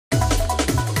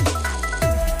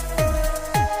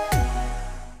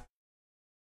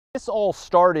This all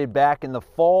started back in the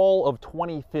fall of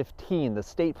 2015, the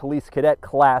state police cadet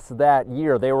class that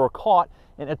year. They were caught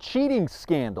in a cheating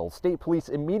scandal. State police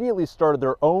immediately started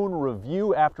their own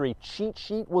review after a cheat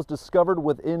sheet was discovered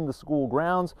within the school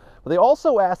grounds. But they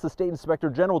also asked the state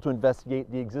inspector general to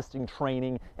investigate the existing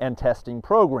training and testing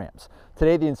programs.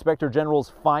 Today, the inspector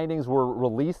general's findings were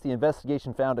released. The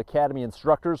investigation found academy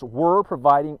instructors were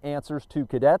providing answers to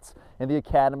cadets, and the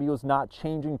academy was not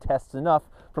changing tests enough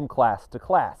from class to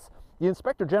class. The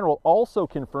Inspector General also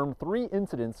confirmed 3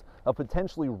 incidents of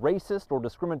potentially racist or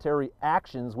discriminatory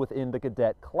actions within the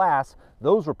cadet class.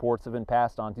 Those reports have been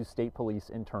passed on to State Police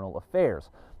Internal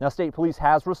Affairs. Now, State Police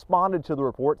has responded to the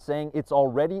report, saying it's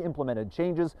already implemented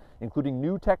changes, including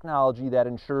new technology that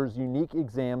ensures unique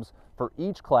exams for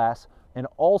each class, and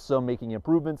also making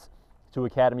improvements to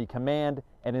Academy command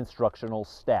and instructional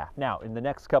staff. Now, in the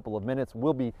next couple of minutes,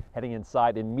 we'll be heading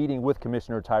inside and meeting with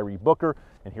Commissioner Tyree Booker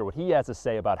and hear what he has to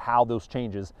say about how those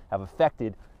changes have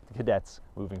affected the cadets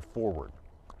moving forward.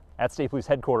 At State Police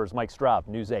Headquarters, Mike Straub,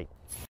 News 8.